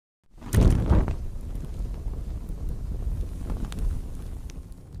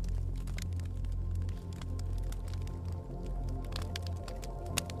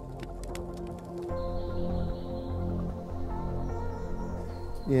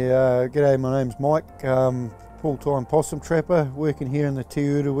Yeah, g'day, my name's Mike, full-time possum trapper working here in the Te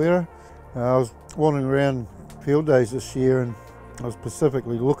Urewera. I was wandering around field days this year and I was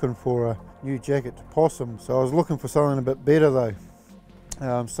specifically looking for a new jacket to possum, so I was looking for something a bit better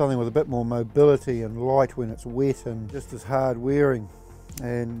though. Something with a bit more mobility and light when it's wet and just as hard wearing.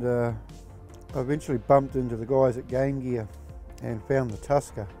 And I eventually bumped into the guys at Game Gear and found the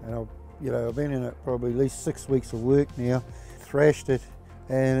Tusker, and I've been in it probably at least 6 weeks of work now, thrashed it,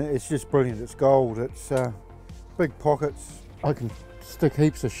 and it's just brilliant. It's gold. It's big pockets, I can stick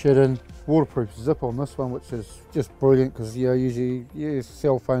heaps of shit in, waterproof zip on this one, which is just brilliant because usually you use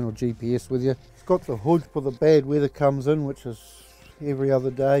cell phone or GPS with you. It's got the hood for the bad weather comes in, which is every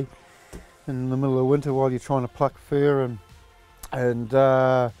other day in the middle of winter while you're trying to pluck fur, and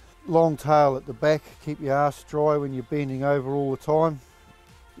long tail at the back, keep your arse dry when you're bending over all the time.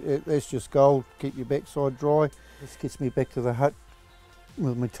 That's just gold, keep your backside dry. This gets me back to the hut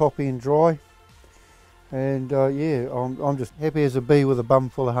with my top end dry, and yeah, I'm just happy as a bee with a bum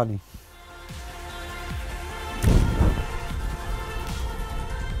full of honey.